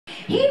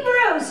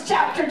Hebrews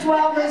chapter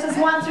 12, verses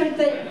 1 through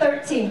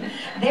 13.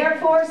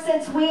 Therefore,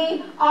 since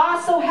we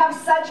also have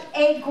such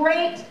a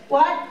great,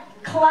 what?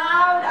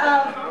 Cloud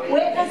of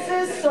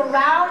witnesses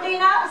surrounding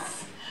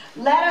us,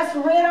 let us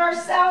rid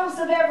ourselves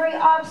of every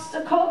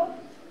obstacle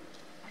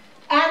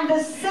and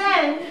the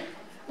sin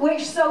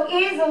which so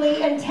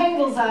easily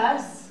entangles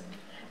us,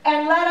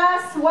 and let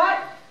us,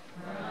 what?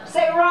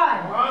 Say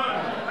run.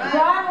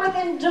 Run with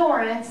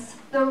endurance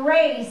the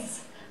race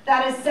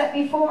that is set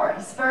before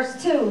us.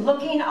 Verse 2,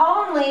 looking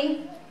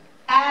only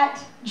at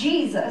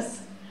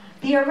Jesus,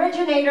 the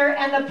originator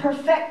and the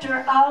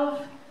perfecter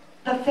of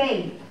the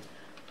faith,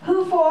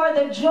 who for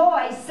the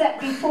joy set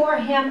before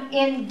him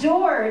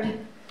endured,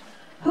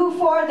 who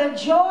for the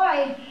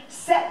joy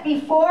set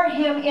before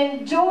him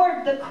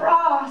endured the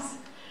cross,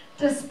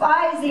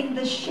 despising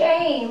the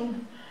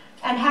shame,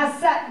 and has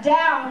sat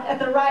down at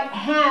the right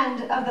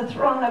hand of the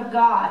throne of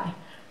God.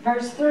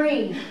 Verse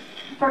 3,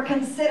 for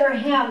consider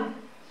him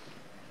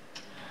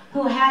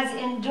who has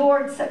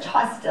endured such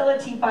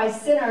hostility by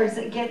sinners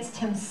against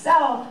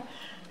himself,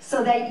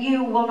 so that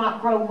you will not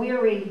grow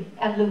weary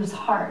and lose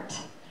heart.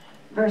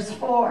 Verse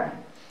 4,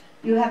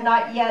 you have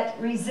not yet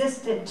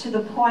resisted to the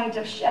point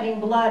of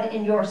shedding blood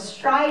in your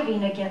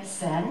striving against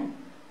sin,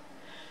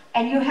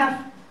 and you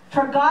have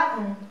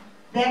forgotten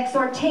the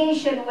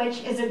exhortation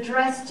which is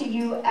addressed to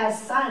you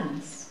as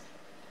sons.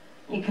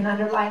 You can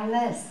underline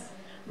this.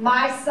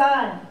 My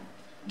son,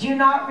 do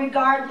not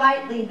regard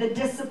lightly the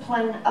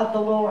discipline of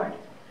the Lord,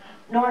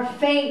 nor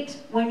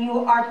faint when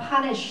you are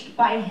punished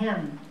by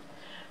him.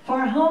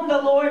 For whom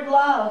the Lord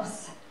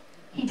loves,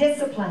 he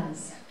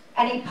disciplines,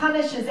 and he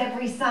punishes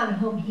every son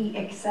whom he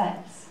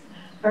accepts.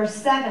 Verse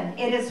 7,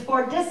 it is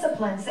for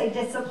discipline, say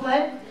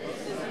discipline,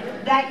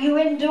 that you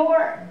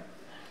endure.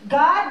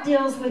 God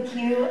deals with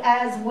you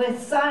as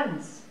with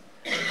sons.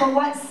 For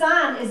what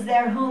son is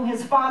there whom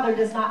his father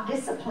does not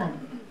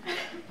discipline?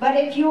 But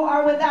if you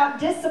are without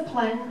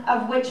discipline,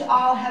 of which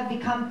all have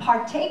become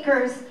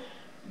partakers,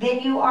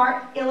 then you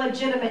are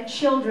illegitimate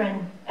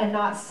children and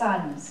not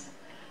sons.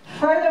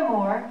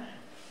 Furthermore,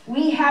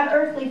 we had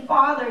earthly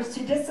fathers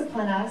to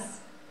discipline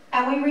us,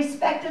 and we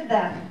respected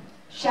them.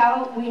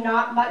 Shall we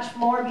not much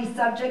more be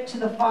subject to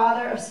the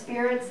Father of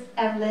spirits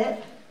and live?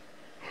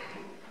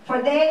 For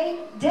they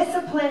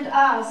disciplined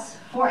us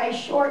for a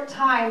short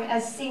time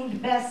as seemed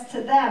best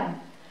to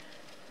them,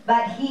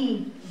 but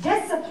he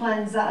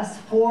disciplines us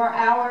for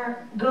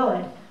our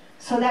good,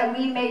 so that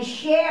we may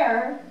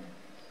share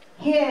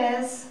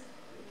his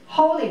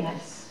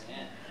holiness.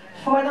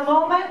 For the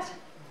moment,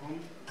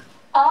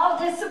 all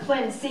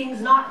discipline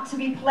seems not to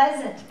be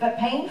pleasant, but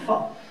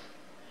painful.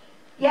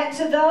 Yet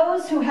to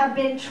those who have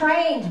been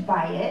trained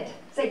by it,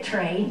 say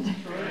trained,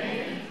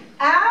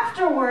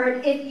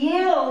 afterward it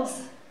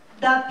yields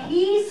the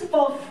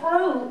peaceful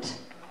fruit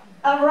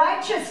of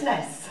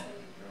righteousness.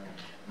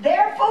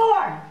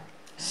 Therefore,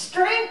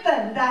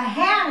 strengthen the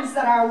hands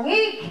that are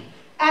weak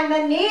and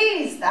the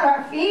knees that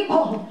are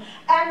feeble,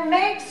 and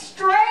make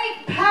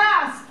straight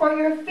paths for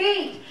your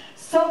feet,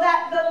 so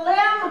that the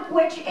limb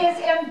which is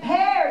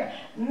impaired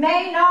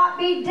may not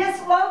be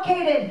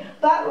dislocated,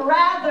 but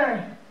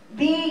rather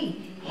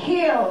be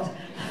healed.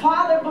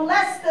 Father,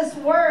 bless this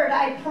word,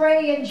 I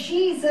pray in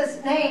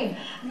Jesus' name.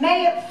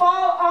 May it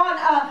fall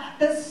on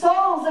the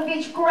soles of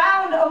each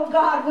ground, O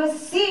God, with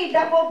seed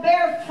that will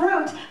bear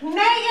fruit. May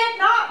it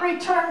not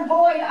return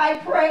void, I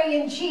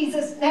pray in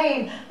Jesus'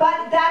 name,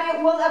 but that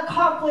it will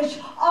accomplish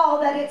all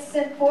that it's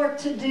sent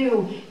forth to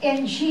do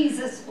in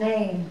Jesus'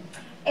 name.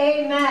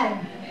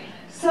 Amen.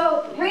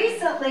 So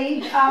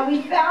recently,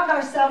 we found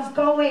ourselves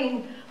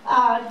going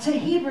to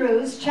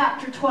Hebrews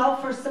chapter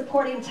 12 for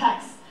supporting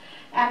texts.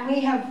 And we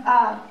have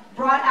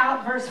brought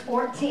out verse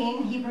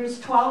 14, Hebrews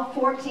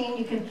 12:14.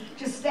 You can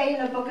just stay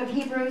in the book of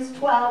Hebrews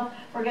 12.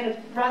 We're going to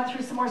run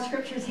through some more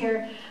scriptures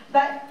here.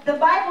 But the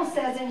Bible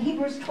says in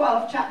Hebrews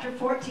 12, chapter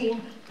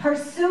 14,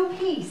 pursue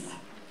peace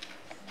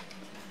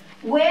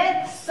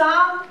with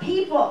some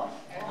people.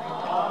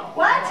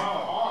 What?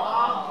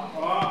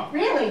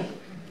 Really?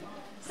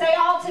 Say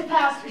all to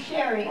Pastor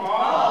Sherry.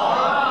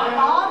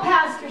 All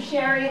Pastor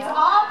Sherry. It's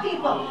all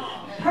people.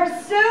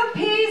 Pursue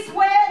peace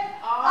with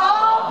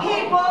all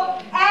people,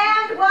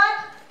 and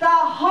what? The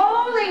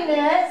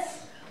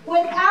holiness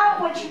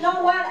without which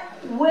no one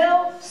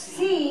will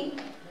see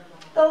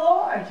the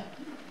Lord.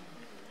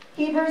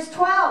 Hebrews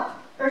 12,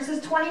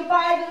 verses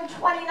 25 and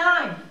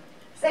 29.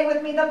 Say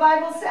with me, the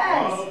Bible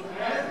says,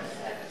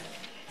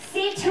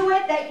 see to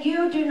it that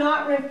you do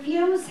not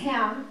refuse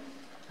him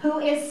who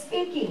is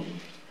speaking.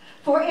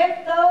 For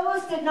if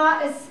those did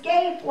not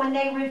escape when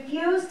they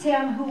refused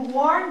him who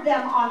warned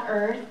them on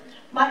earth,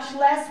 much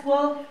less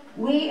will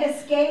we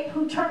escape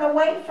who turn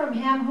away from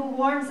him who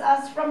warns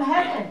us from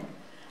heaven.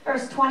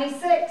 Verse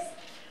 26,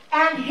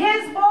 and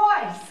his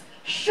voice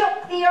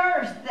shook the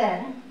earth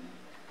then,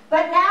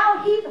 but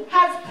now he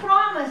has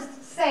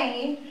promised,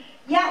 saying,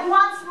 yet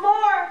once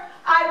more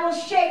I will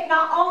shake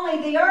not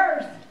only the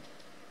earth,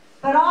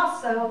 but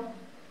also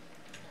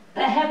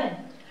the heaven.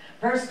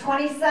 Verse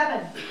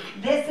 27,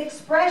 This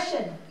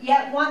expression,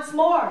 yet once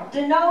more,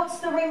 denotes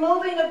the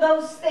removing of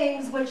those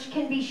things which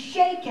can be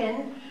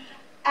shaken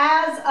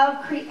as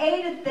of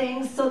created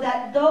things, so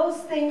that those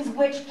things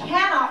which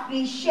cannot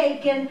be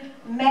shaken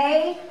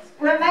may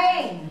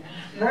remain.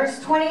 Verse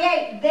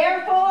 28,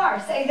 therefore,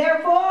 say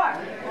therefore,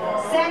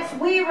 since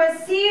we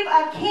receive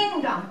a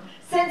kingdom,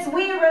 since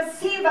we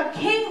receive a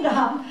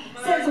kingdom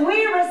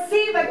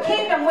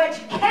which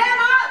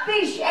cannot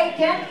be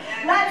shaken,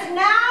 let's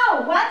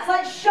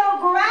show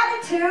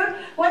gratitude.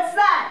 What's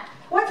that?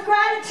 What's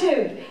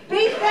gratitude?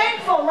 Be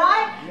thankful,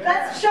 right?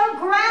 Let's show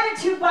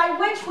gratitude by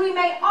which we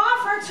may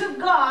offer to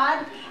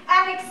God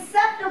an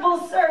acceptable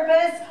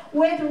service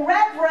with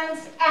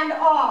reverence and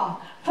awe.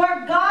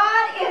 For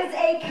God is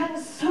a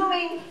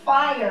consuming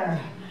fire.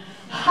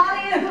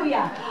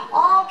 Hallelujah.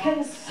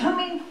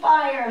 All-consuming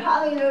fire.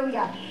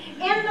 Hallelujah.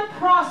 In the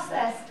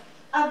process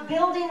of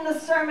building the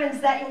sermons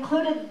that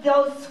included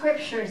those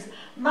scriptures,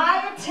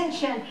 my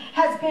attention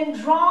has been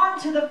drawn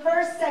to the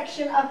first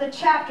section of the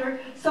chapter,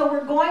 so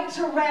we're going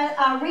to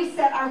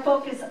reset our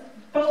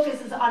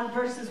focuses on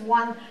verses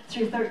 1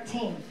 through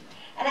 13.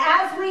 And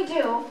as we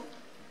do,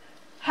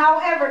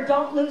 however,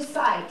 don't lose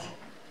sight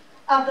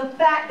of the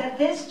fact that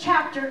this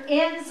chapter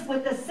ends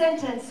with the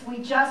sentence we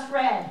just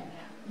read.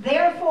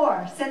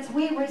 Therefore, since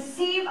we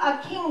receive a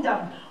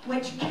kingdom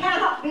which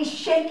cannot be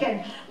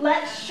shaken,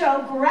 let's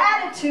show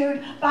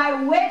gratitude by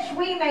which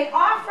we may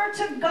offer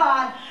to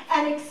God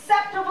an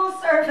acceptable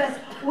service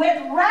with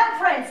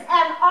reverence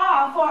and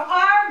awe. For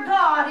our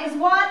God is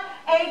what?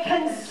 A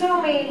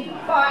consuming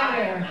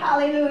fire.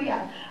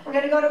 Hallelujah. We're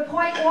going to go to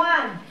point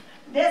 1.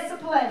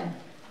 Discipline.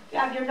 If you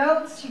have your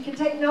notes, you can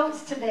take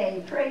notes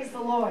today. Praise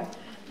the Lord.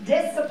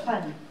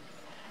 Discipline.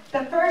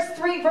 The first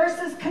 3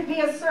 verses could be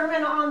a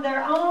sermon on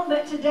their own,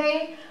 but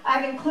today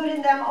I've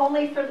included them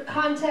only for the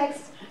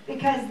context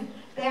because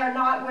they are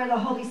not where the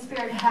Holy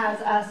Spirit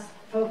has us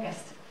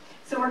focused.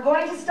 So we're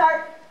going to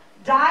start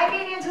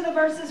diving into the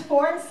verses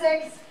 4 and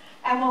 6,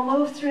 and we'll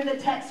move through the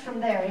text from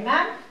there.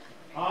 Amen?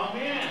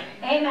 Amen.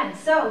 Amen.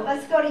 So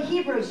let's go to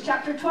Hebrews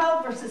chapter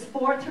 12, verses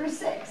 4 through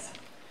 6.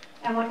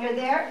 And when you're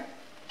there,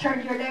 turn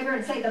to your neighbor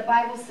and say, the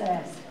Bible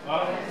says.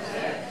 Bible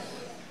says.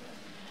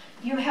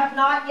 You have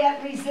not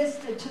yet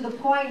resisted to the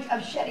point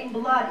of shedding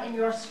blood in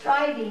your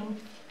striving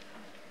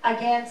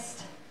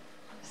against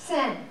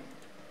sin.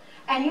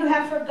 And you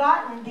have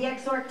forgotten the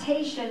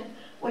exhortation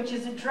which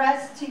is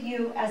addressed to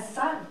you as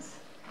sons.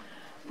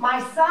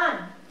 My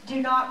son, do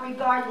not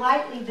regard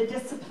lightly the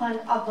discipline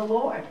of the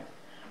Lord,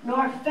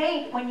 nor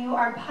faint when you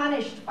are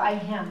punished by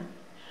him.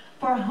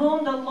 For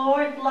whom the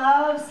Lord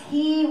loves,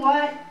 he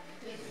what?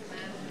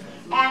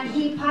 And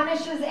he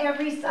punishes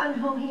every son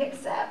whom he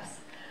accepts.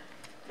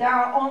 There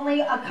are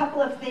only a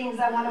couple of things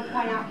I want to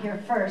point out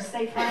here first.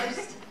 Say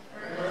first.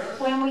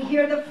 When we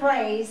hear the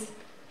phrase,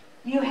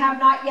 you have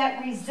not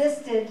yet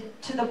resisted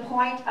to the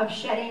point of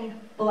shedding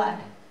blood.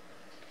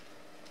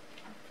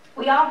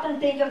 We often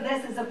think of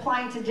this as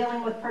applying to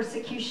dealing with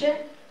persecution.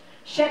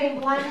 Shedding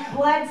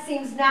blood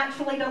seems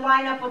naturally to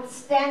line up with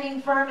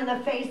standing firm in the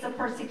face of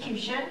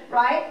persecution,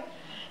 right?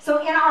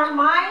 So in our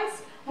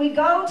minds, we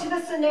go to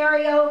the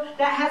scenario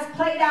that has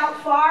played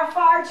out far,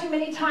 far too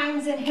many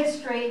times in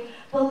history.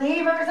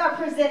 Believers are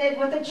presented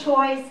with a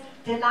choice: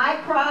 deny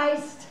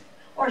Christ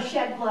or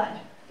shed blood,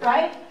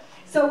 right?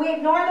 So we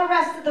ignore the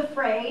rest of the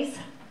phrase.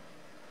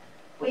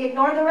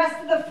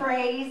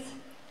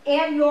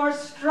 In your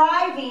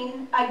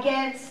striving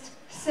against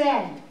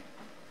sin.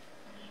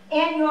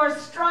 In your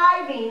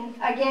striving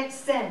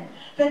against sin.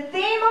 The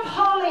theme of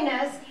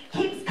holiness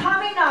keeps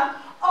coming up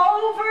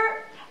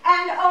over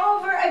and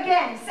over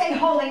again. Say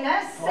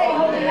holiness. Say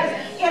holiness.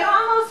 It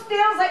almost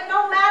feels like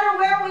no matter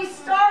where we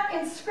start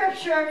in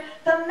Scripture,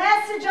 the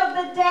message of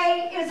the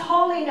day is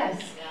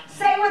holiness.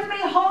 Say with me,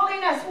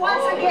 holiness,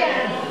 once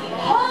again.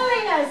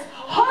 Holiness.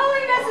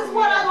 Holiness is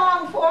what I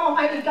long for,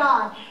 Almighty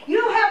God.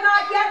 You have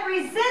not yet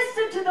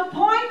resisted to the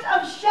point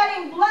of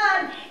shedding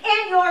blood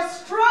in your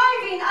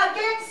striving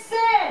against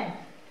sin.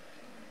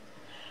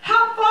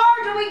 How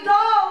far do we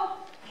go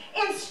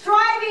in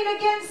striving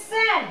against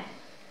sin?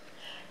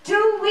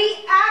 Do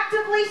we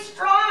actively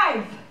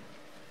strive?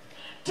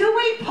 Do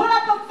we put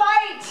up a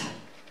fight?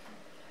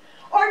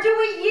 Or do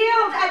we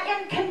yield at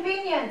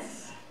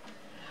inconvenience?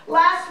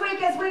 Last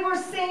week as we were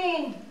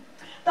singing,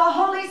 the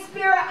Holy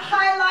Spirit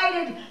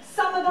highlighted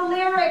some of the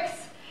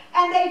lyrics,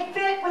 and they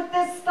fit with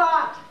this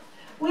thought.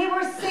 We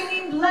were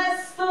singing,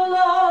 bless the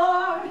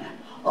Lord,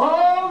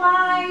 oh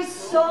my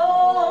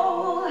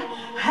soul,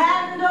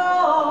 and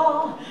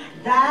all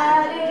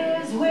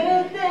that is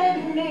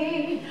within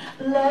me.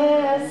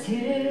 Bless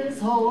his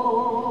holy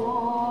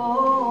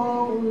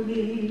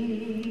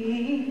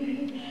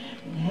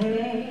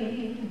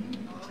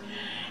name.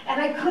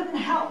 And I couldn't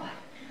help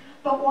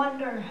but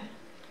wonder,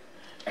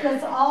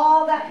 does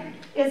all that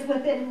is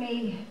within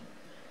me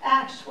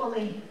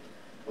actually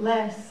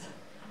bless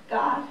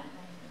God?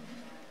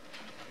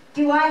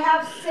 Do I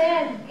have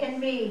sin in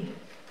me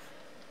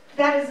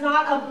that is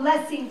not a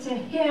blessing to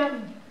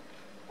him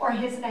or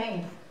his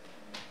name?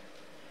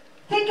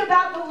 Think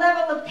about the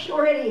level of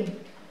purity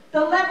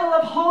the level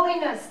of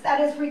holiness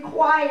that is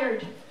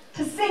required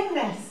to sing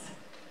this.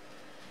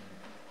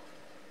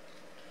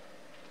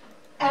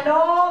 And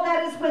all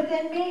that is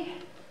within me,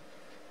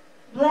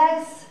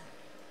 bless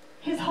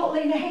His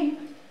holy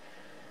name.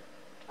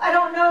 I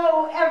don't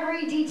know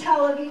every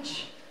detail of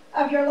each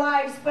of your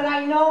lives, but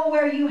I know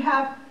where you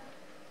have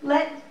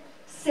let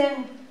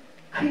sin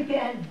creep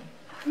in.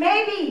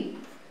 Maybe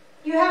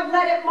you have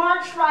let it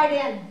march right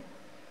in.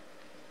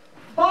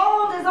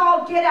 Bold as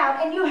all get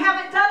out, and you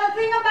haven't done a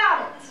thing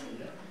about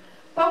it.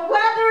 But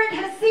whether it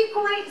has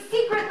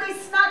secretly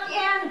snuck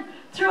in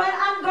through an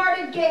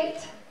unguarded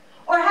gate,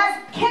 or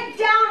has kicked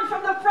down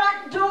from the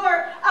front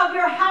door of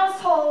your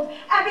household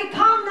and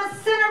become the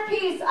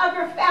centerpiece of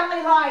your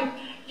family life,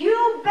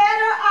 you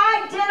better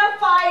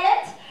identify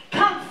it,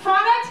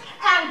 confront it,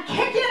 and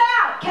kick it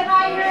out. Can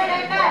I hear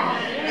an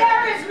amen?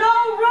 There is no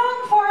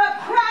room for a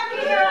crack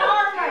in your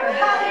armor.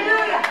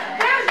 Hallelujah.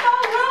 There's no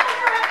room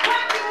for a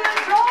crack in your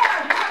door.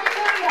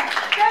 Hallelujah.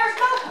 There's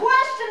no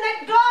question that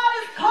God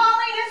is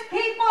calling His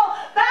people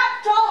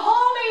back to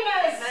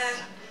holiness.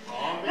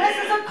 This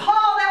is a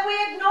call that we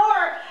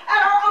ignore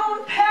at our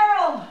own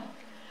peril.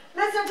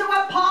 Listen to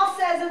what Paul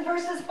says in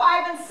verses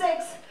 5 and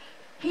 6.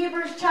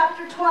 Hebrews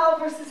chapter 12,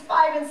 verses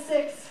 5 and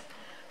 6.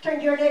 Turn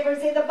to your neighbor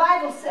and say, the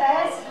Bible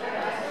says,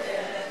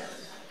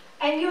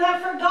 and you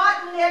have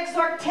forgotten the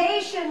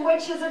exhortation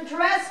which is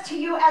addressed to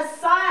you as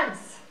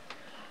sons.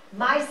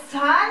 My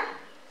son,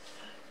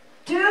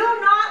 do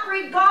not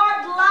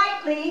regard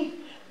lightly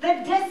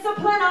the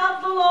discipline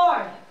of the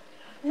Lord,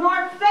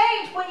 nor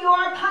faint when you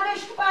are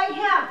punished by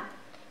Him.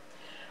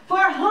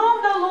 For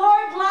whom the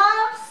Lord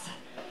loves,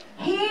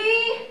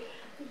 He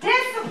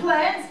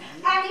disciplines,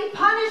 and He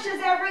punishes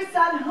every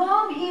son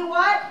whom He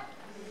what?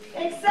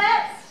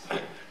 Accepts.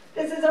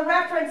 This is a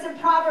reference in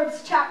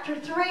Proverbs chapter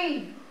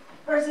 3,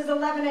 verses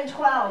 11 and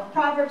 12.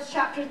 Proverbs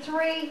chapter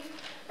 3,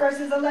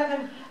 verses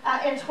 11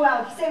 and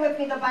 12. Say with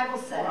me, the Bible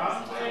says.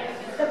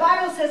 The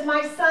Bible says,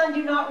 my son,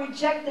 do not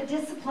reject the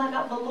discipline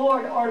of the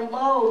Lord or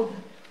loathe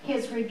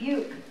His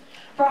rebuke.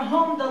 For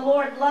whom the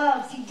Lord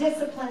loves, He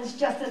disciplines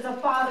just as a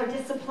father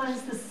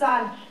disciplines the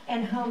son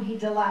in whom He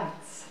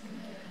delights.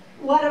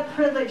 What a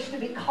privilege to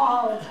be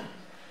called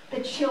the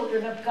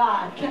children of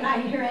God. Can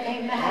I hear an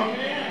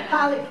amen?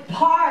 Amen.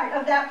 Part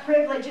of that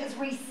privilege is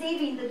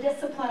receiving the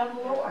discipline of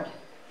the Lord.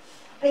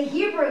 The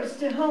Hebrews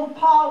to whom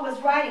Paul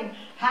was writing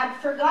had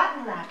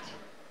forgotten that.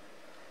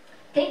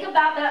 Think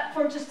about that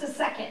for just a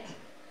second.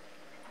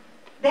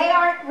 They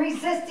aren't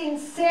resisting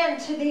sin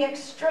to the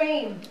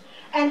extreme,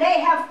 and they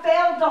have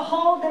failed to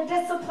hold the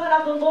discipline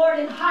of the Lord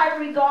in high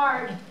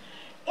regard.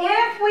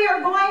 If we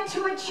are going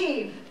to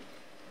achieve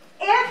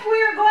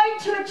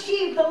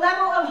the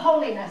level of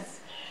holiness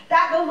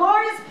that the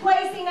Lord is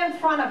placing in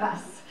front of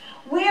us,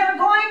 we are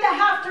going to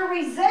have to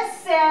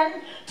resist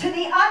sin to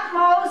the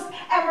utmost,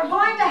 and we're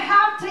going to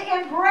have to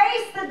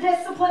embrace the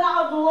discipline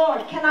of the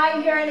Lord. Can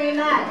I hear an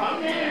amen?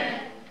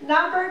 Amen.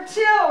 Number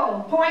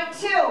 2, point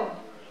 2,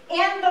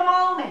 in the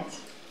moment.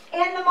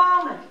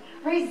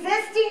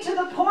 Resisting to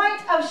the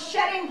point of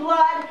shedding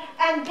blood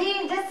and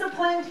being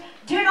disciplined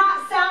do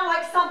not sound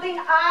like something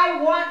I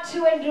want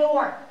to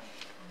endure.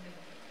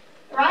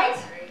 Right?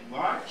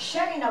 What?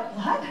 Shedding of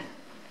blood?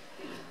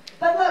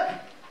 But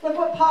look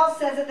what Paul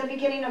says at the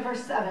beginning of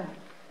verse 7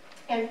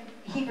 in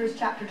Hebrews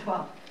chapter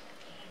 12.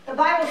 The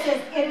Bible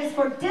says, it is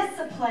for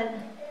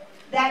discipline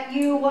that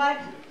you what?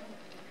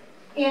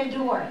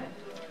 Endure.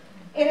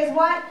 It is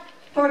what?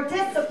 For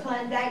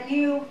discipline that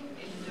you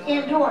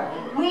endure.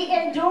 We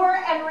endure,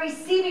 and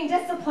receiving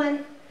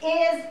discipline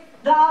is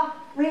the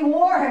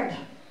reward.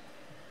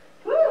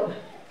 Whew.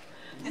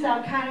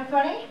 Sound kind of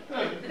funny?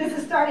 This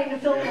is starting to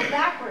feel a little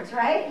backwards,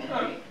 right?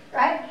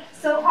 Right?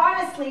 So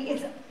honestly,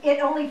 it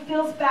only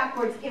feels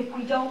backwards if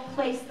we don't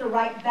place the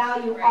right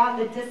value on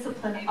the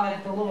discipline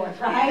of the Lord,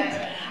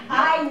 right?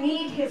 I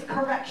need His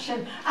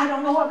correction. I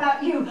don't know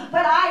about you,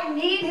 but I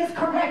need His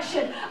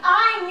correction.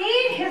 I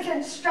need His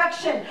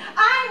instruction.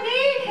 I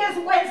need His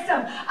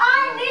wisdom. I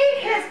need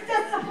His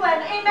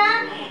discipline.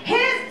 Amen?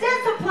 His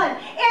discipline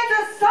is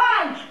a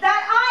sign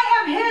that I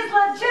am His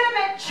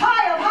legitimate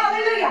child.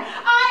 Hallelujah.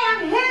 I am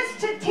His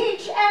to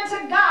teach and to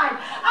guide.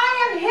 I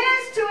am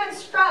His to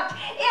instruct.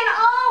 In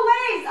all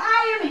ways,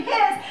 I am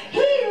His.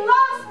 He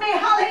loves me.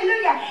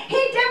 Hallelujah.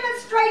 He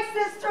demonstrates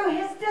this through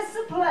His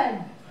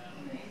discipline.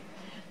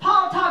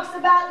 Paul talks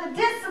about the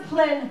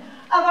discipline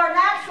of our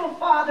natural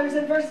fathers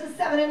in verses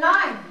 7 and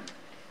 9,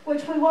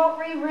 which we won't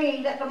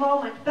reread at the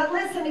moment. But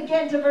listen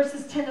again to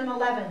verses 10 and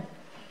 11.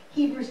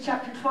 Hebrews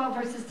chapter 12,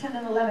 verses 10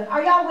 and 11.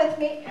 Are y'all with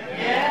me?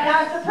 Yes.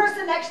 Now, if the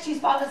person next to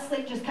you's falling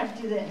asleep, just kind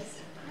of do this.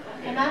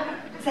 Amen?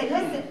 Say,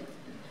 listen.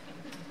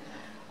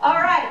 All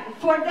right.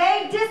 For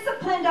they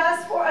disciplined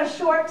us for a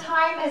short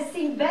time as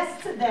seemed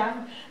best to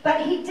them,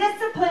 but He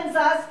disciplines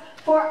us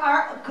for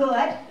our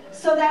good,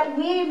 so that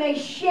we may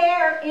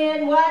share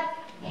in what?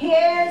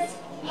 His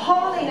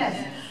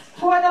holiness.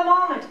 For the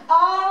moment,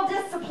 all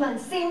discipline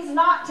seems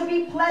not to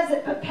be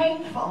pleasant but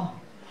painful.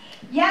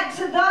 Yet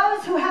to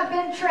those who have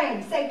been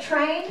trained, say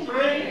trained.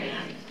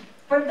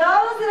 For those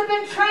that have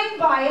been trained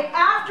by it,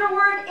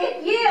 afterward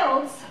it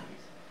yields,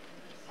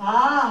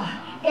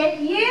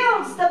 it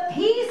yields the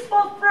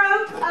peaceful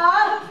fruit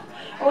of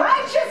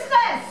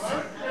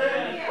righteousness.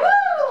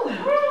 Woo!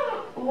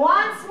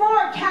 Once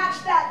more,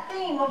 catch that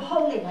theme of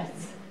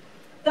holiness.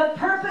 The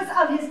purpose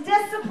of his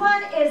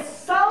discipline is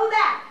so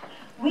that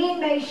we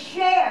may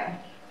share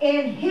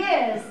in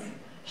his,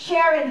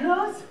 share in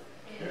whose?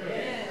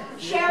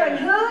 His. Share in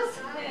whose?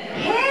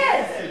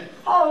 His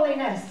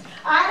holiness.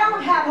 I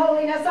don't have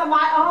holiness on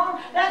my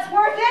own that's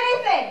worth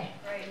anything.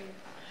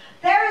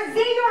 There is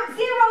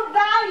zero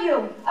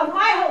value of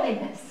my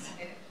holiness.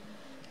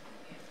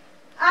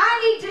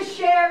 I need to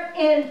share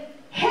in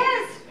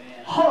his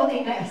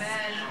holiness.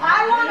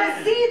 I want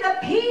to see the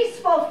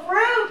peaceful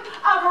fruit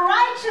of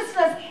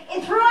righteousness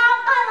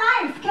throughout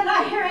my life. Can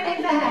I hear an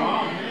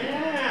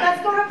amen?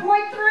 Let's go to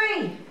point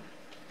 3.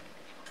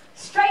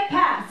 Straight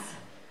paths.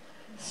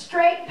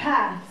 Straight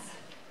paths.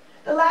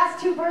 The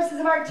last 2 verses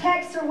of our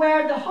text are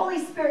where the Holy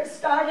Spirit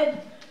started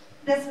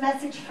this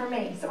message for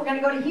me. So we're going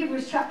to go to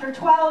Hebrews chapter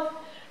 12,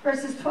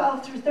 verses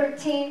 12 through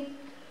 13.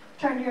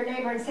 Turn to your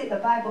neighbor and say, the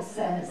Bible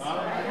says.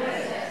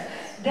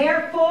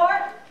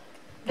 Therefore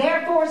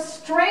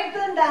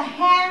strengthen the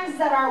hands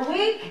that are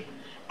weak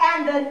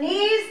and the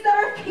knees that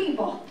are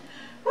feeble.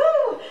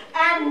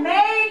 And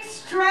make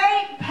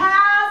straight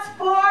paths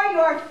for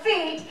your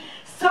feet,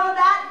 so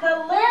that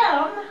the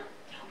limb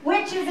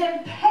which is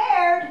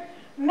impaired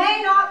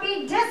may not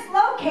be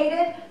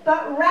dislocated,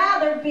 but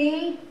rather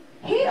be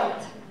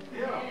healed.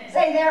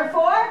 Say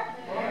therefore.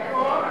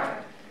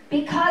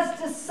 Because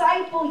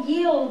disciple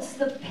yields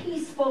the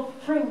peaceful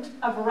fruit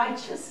of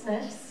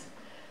righteousness,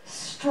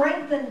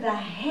 strengthen the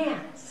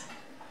hands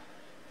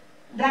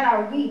that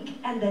are weak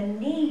and the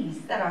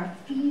knees that are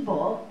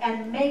feeble,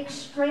 and make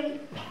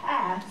straight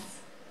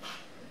paths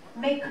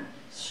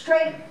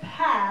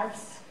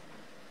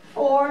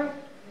for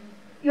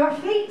your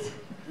feet.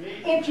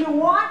 If you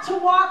want to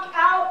walk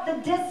out the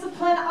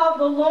discipline of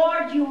the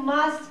Lord, you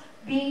must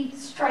be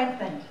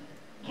strengthened.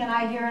 Can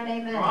I hear an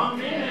amen?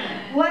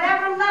 Amen.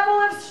 Whatever level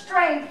of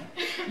strength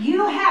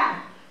you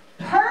have,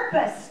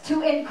 purpose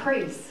to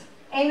increase.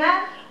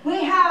 Amen?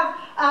 We have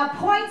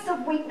points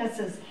of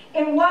weaknesses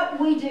in what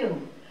we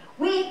do.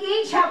 We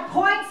each have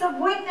points of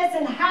weakness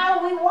in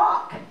how we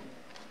walk.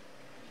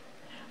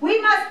 We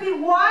must be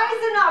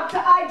wise enough to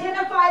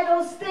identify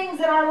those things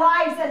in our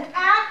lives and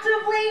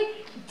actively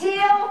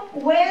deal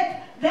with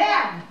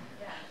them.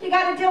 You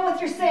got to deal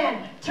with your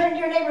sin. Turn to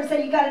your neighbor and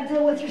say, you got to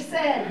deal with your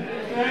sin.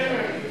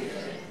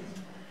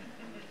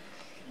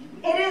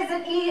 It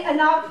isn't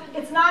enough.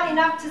 It's not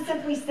enough to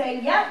simply say,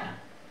 yep,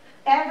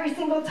 every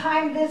single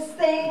time this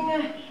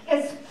thing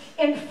is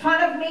in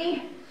front of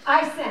me,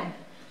 I sin.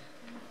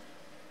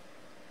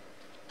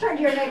 Turn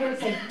to your neighbor and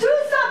say, do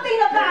something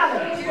about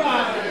it.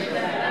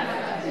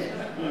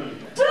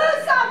 Do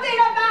something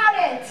about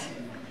it.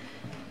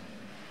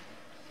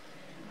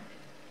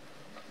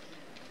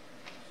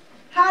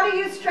 How do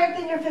you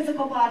strengthen your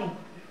physical body?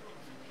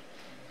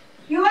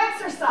 You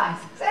exercise.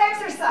 Say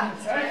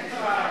exercise.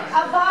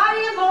 A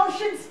body in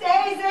motion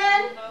stays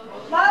in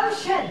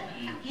motion.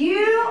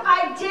 You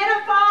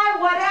identify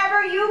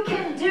whatever you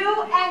can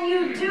do and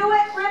you do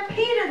it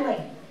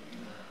repeatedly.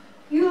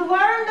 You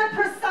learn the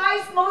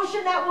precise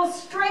motion that will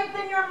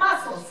strengthen your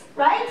muscles,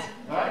 right?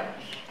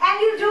 And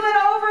you do it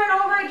over and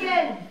over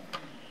again.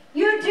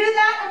 You do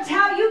that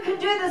until you can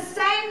do the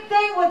same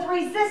thing with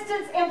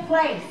resistance in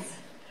place.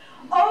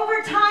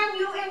 Over time,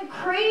 you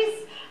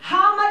increase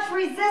how much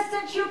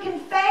resistance you can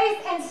face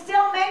and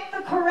still make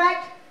the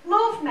correct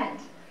movement.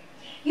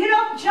 You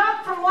don't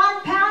jump from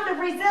 1 pound of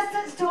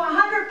resistance to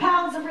 100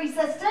 pounds of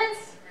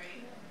resistance.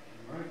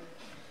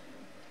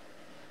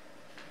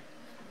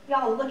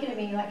 Y'all are looking at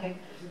me like a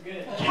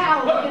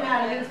cow looking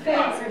at a new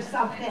fence or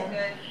something.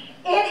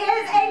 It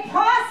is a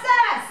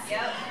process.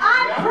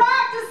 I'm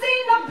practicing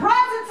the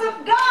presence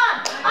of God.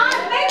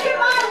 I'm making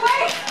my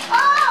way.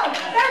 Oh,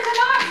 there's an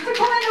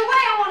obstacle in the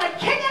way. I want to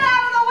kick it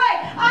out of the way.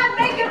 I'm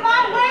making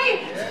my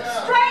way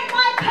straight,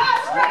 my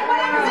path straight,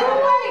 whatever's in the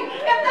way.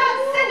 If that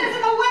sin is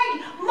in the way,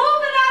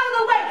 move it out of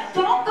the way.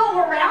 Don't go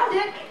around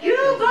it. You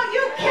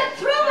get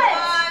through it.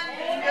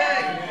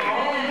 Amen.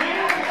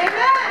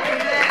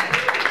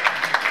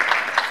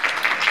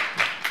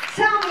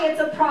 Tell me it's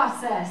a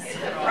process. It's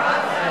a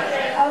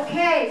process.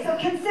 Okay, so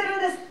consider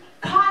this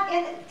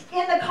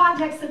in the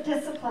context of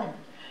discipline.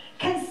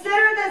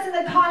 Consider this in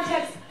the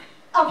context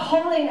of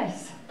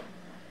holiness.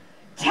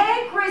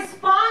 Take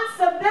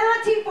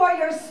responsibility for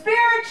your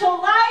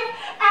spiritual life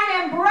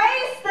and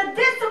embrace the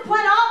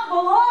discipline of the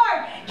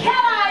Lord.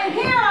 Can I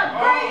hear a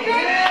great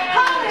big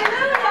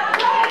hallelujah?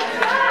 Praise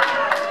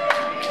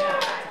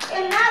God.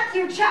 In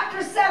Matthew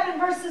chapter 7,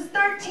 verses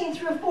 13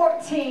 through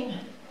 14.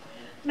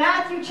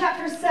 Matthew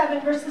chapter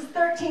 7, verses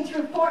 13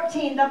 through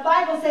 14, the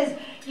Bible says,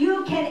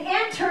 you can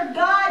enter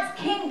God's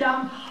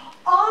kingdom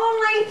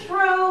only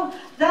through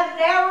the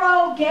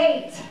narrow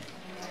gate.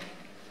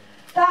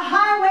 The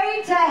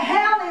highway to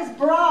hell is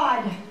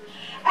broad,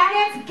 and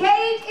its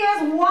gate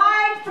is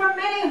wide for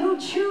many who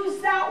choose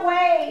that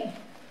way.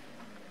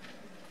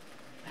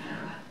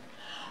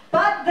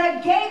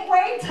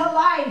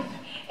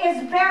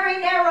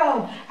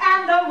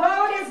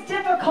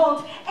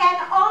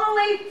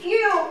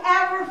 few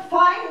ever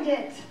find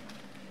it.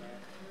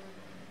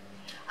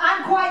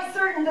 I'm quite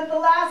certain that the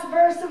last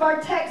verse of our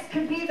text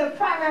could be the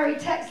primary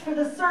text for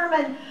the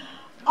sermon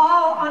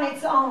all on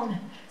its own.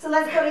 So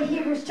let's go to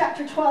Hebrews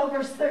chapter 12,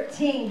 verse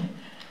 13.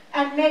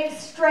 And make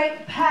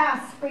straight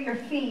paths for your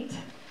feet.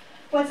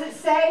 What does it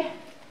say?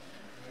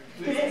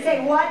 Does it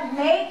say what?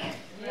 Make?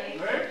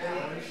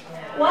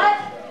 What?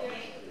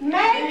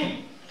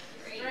 Make?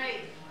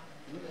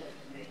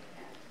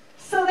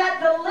 So that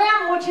the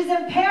limb which is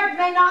impaired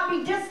may not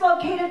be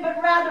dislocated, but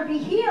rather be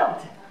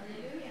healed.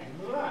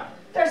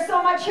 There's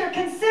so much here.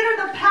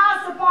 Consider the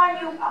paths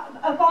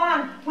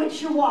upon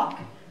which you walk.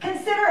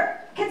 Consider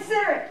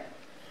it.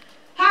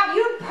 Have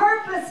you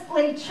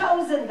purposefully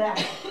chosen them?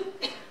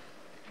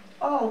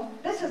 Oh,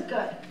 this is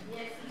good.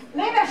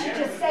 Maybe I should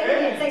just say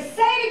it again.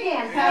 Say it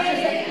again,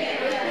 Pastor.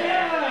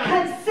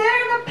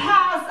 Consider the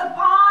paths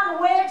upon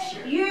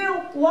which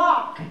you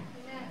walk.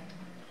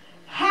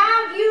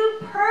 Have you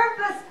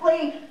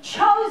purposely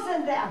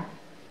chosen them?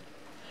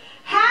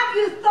 Have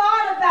you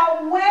thought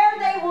about where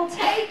they will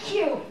take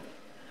you?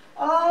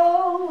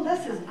 Oh,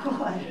 this is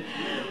good.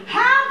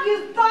 Have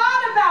you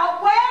thought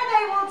about where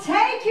they will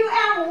take you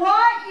and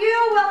what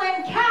you will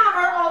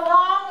encounter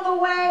along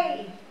the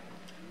way?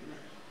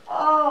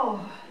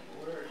 Oh.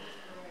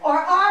 Or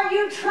are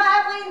you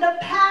traveling the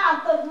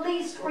path of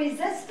least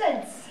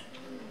resistance?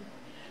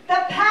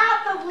 The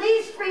path of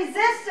least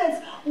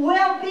resistance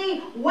will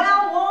be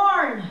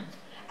well-worn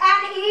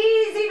and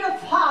easy to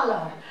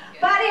follow.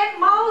 But it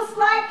most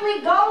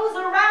likely goes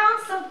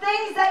around some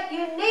things that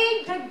you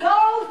need to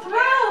go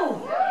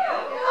through.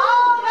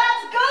 Oh,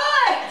 that's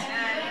good.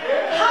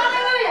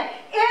 Hallelujah.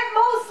 It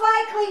most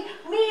likely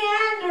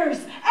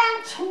meanders and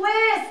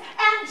twists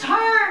and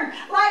turns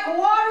like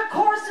water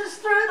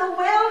courses through the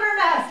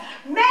wilderness.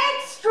 Make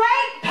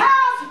straight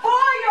paths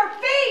for your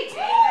feet.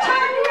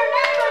 Turn to your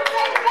neighbor and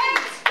say,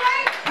 make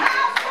straight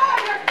paths for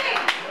your feet.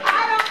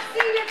 I don't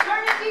see you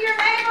turning to your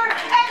neighbor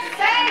and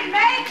say,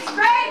 make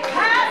straight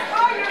paths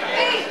for your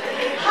feet.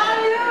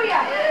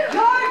 Hallelujah.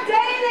 Your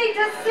daily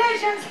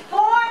decisions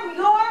form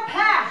your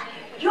path.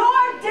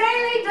 Your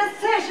daily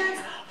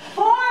decisions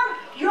form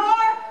your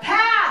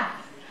path.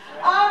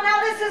 Oh,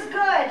 now this is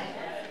good.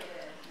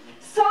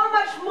 So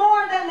much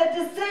more than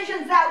the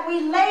decisions that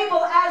we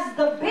label as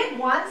the big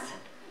ones.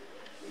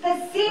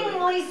 The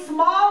seemingly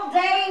small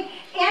day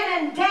in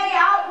and day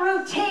out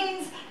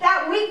routines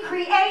that we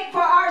create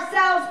for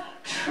ourselves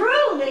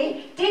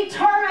truly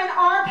determine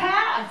our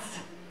paths.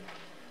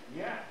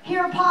 Yeah.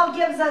 Here Paul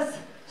gives us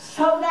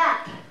so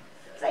that.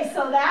 Say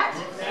so that.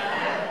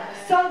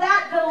 So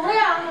that the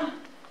limb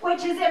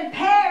which is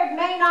impaired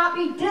may not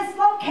be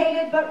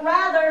dislocated, but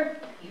rather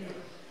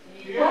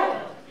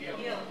what?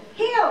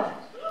 Healed.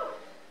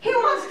 He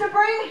wants to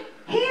bring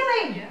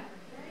healing.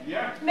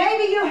 Yeah.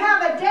 Maybe you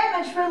have a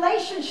damaged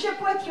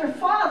relationship with your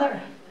father.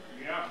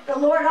 Yeah. The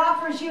Lord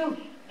offers you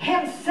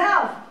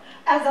himself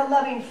as a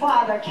loving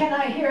father. Can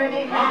I hear an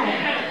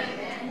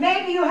amen?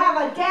 Maybe you have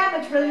a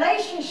damaged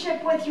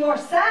relationship with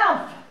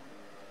yourself.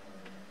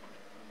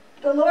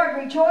 The Lord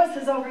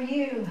rejoices over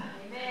you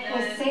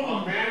with singing.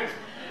 Amen.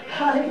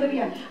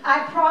 Hallelujah. I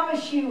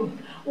promise you,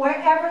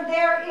 wherever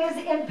there is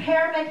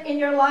impairment in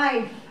your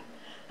life,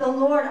 the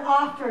Lord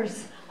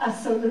offers a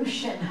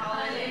solution.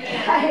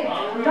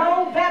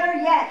 No, better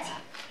yet,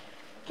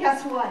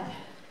 guess what?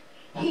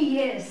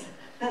 He is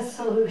the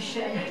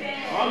solution.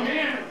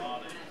 Amen.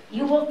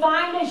 You will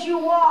find as you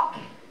walk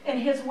in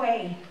his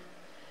way,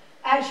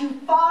 as you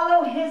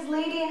follow his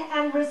leading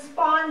and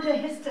respond to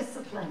his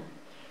discipline,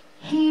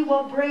 he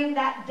will bring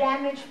that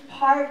damaged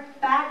part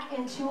back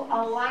into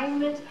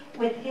alignment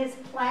with his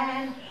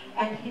plan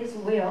and his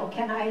will.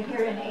 Can I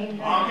hear an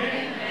amen?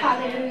 Amen.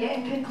 Hallelujah.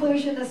 In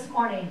conclusion this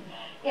morning,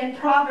 in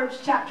Proverbs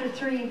chapter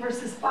 3,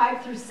 verses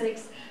 5 through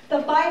 6, the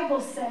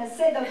Bible says,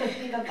 say that with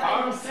me, the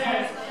Bible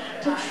says,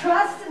 to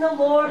trust in the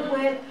Lord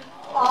with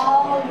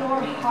all your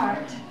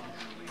heart.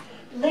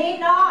 Lean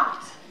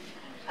not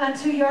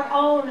unto your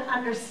own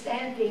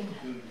understanding,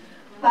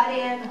 but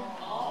in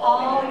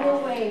all your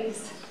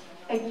ways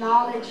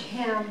acknowledge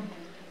him,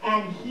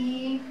 and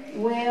he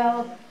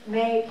will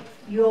make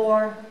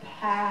your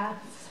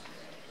paths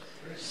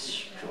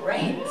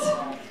straight.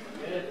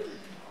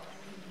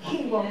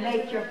 He will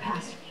make your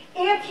path.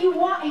 If you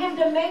want him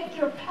to make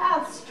your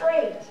path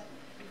straight,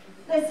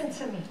 listen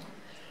to me.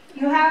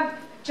 You have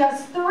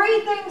just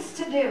 3 things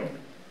to do.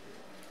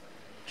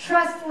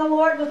 Trust in the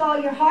Lord with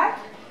all your heart.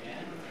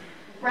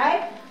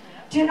 Right?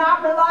 Do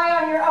not rely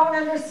on your own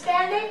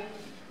understanding.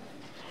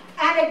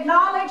 And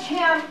acknowledge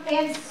him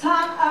in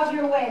some of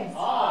your ways.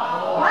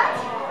 What?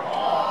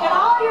 In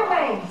all your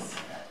ways.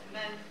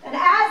 And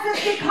as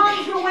this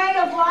becomes your way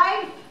of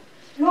life,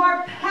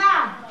 your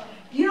path,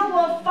 you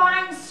will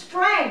find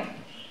strength,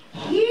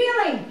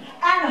 healing,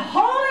 and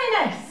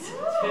holiness.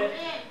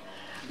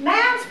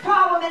 Man's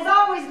problem has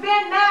always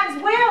been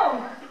man's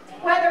will,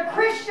 whether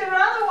Christian or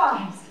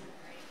otherwise.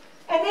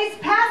 In these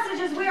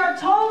passages, we are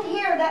told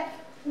here that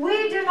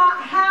we do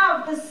not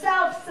have the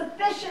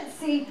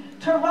self-sufficiency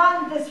to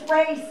run this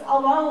race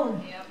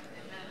alone.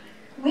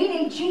 We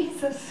need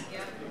Jesus.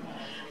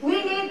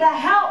 the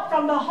help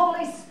from the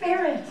Holy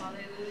Spirit.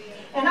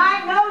 And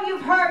I know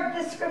you've heard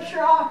this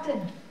scripture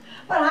often,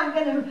 but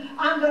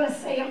I'm gonna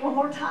say it one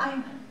more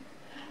time.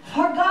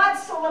 For God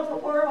so loved the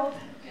world.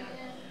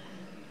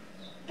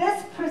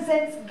 This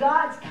presents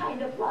God's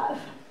kind of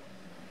love.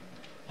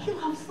 He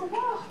loves the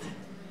world.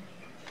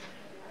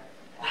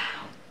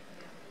 Wow.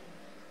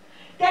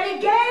 That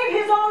He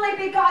gave His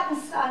only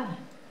begotten Son.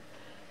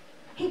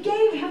 He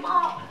gave Him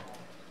up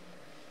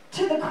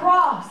to the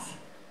cross.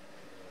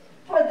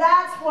 For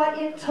that's what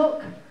it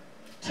took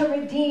to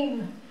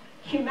redeem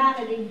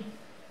humanity.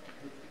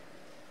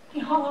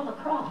 He hung on the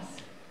cross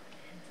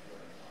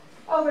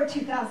over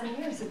 2,000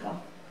 years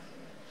ago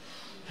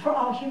for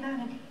all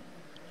humanity.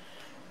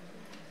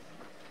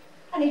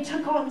 And He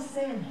took on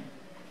sin.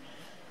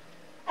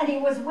 And He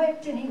was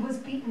whipped and He was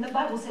beaten. The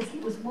Bible says He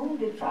was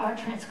wounded for our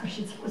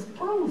transgressions. He was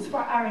bruised for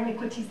our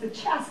iniquities. The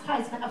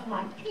chastisement of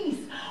my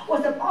peace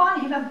was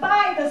upon Him. And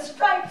by the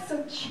stripes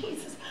of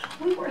Jesus,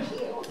 we were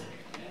healed.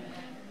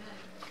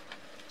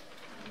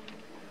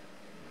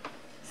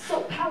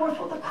 So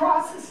powerful. The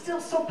cross is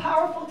still so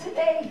powerful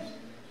today.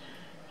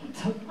 He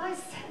took my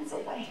sins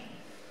away.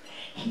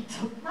 He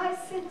took my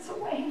sins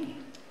away.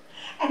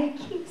 And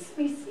He keeps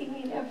me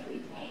singing every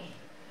day.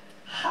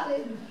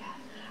 Hallelujah.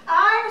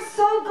 I'm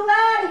so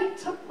glad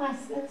He took my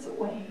sins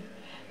away.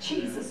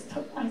 Jesus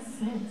took my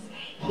sins.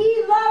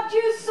 He loved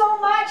you so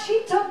much,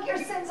 He took your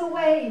sins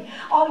away.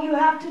 All you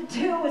have to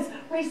do is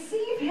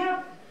receive Him,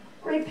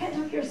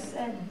 repent of your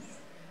sins.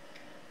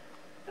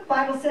 The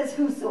Bible says,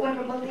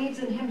 whosoever believes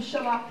in Him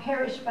shall not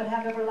perish but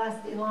have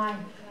everlasting life.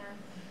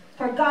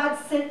 For God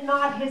sent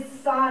not His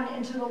Son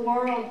into the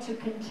world to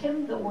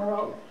condemn the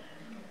world,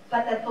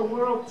 but that the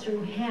world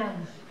through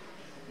Him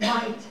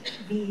might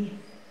be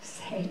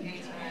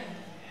saved.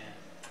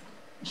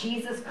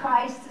 Jesus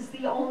Christ is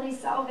the only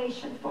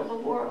salvation for the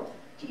world.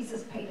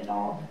 Jesus paid it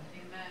all.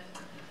 Amen.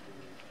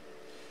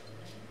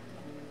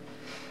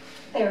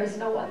 There is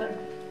no other.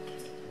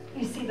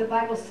 You see, the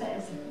Bible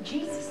says,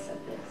 Jesus said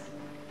this,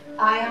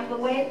 I am the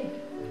way,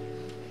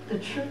 the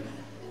truth,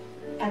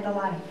 and the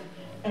life.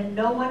 And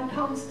no one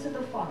comes to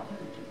the Father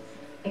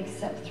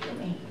except through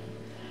me.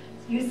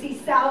 You see,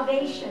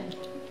 salvation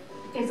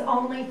is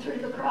only through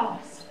the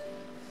cross.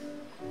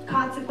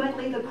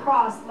 Consequently, the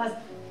cross must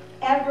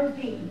ever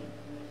be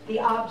the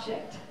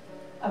object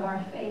of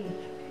our faith.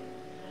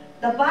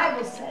 The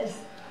Bible says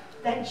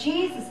that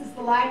Jesus is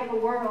the light of the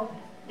world.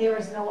 There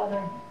is no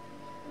other.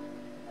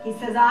 He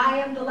says, I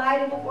am the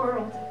light of the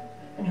world,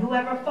 and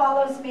whoever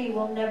follows me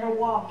will never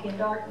walk in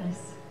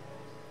darkness,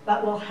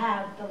 but will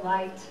have the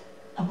light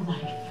of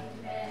life.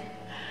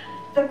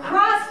 The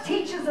cross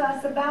teaches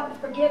us about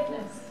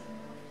forgiveness.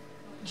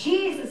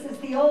 Jesus is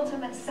the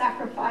ultimate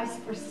sacrifice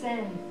for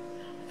sin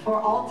for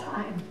all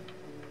time.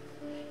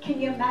 Can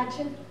you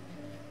imagine?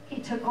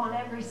 He took on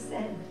every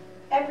sin,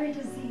 every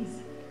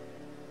disease,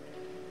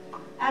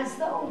 as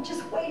though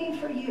just waiting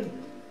for you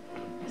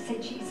to say,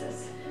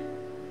 Jesus,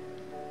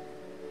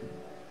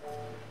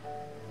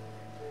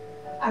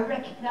 I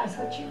recognize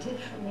what you did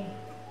for me.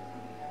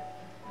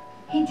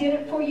 He did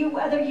it for you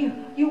whether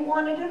you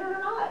wanted it or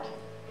not.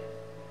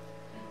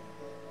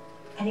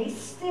 And He's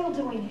still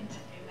doing it.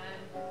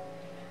 Amen.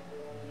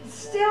 It's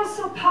still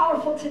so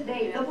powerful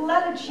today. The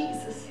blood of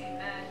Jesus.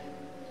 Amen.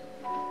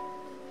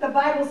 The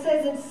Bible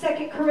says in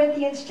 2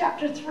 Corinthians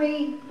chapter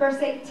 3,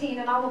 verse 18,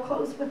 and I will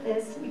close with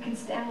this. You can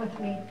stand with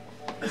me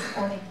this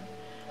morning.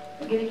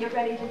 We're going to get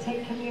ready to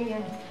take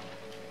communion.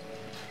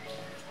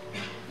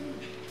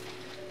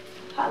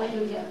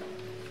 Hallelujah.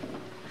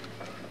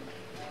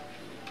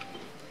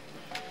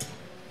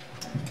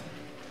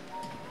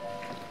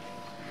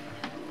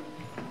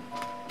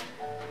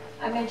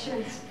 I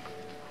mentioned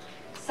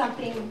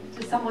something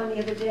to someone the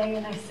other day,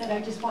 and I said,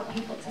 I just want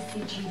people to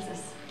see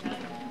Jesus.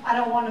 I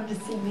don't want them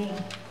to see me.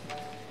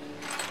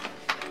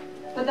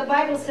 But the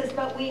Bible says,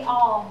 but we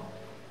all,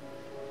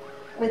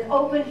 with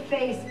open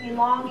face,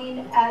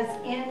 beholding as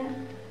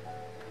in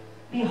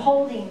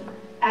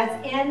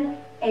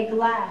a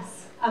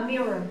glass, a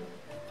mirror,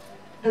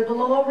 the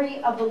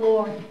glory of the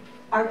Lord,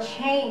 are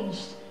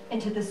changed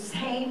into the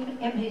same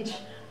image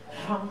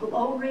from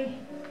glory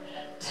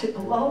to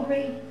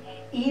glory,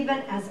 even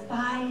as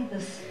by the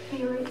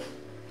Spirit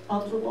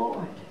of the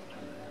Lord.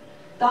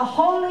 The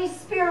Holy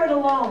Spirit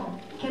alone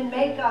can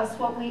make us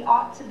what we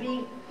ought to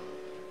be,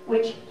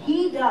 which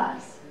He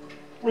does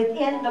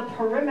within the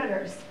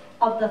perimeters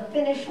of the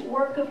finished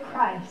work of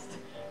Christ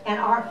and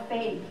our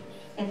faith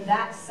in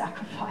that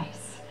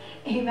sacrifice.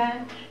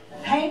 Amen.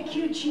 Thank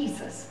you,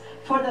 Jesus,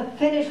 for the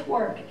finished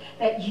work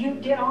that you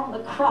did on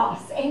the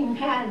cross.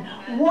 Amen.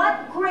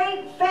 What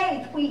great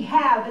faith we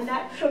have in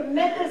that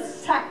tremendous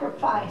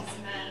sacrifice.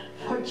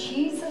 For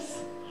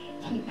Jesus,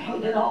 He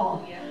paid it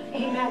all.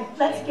 Amen.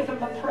 Let's give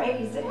Him a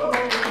praise and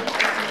glory.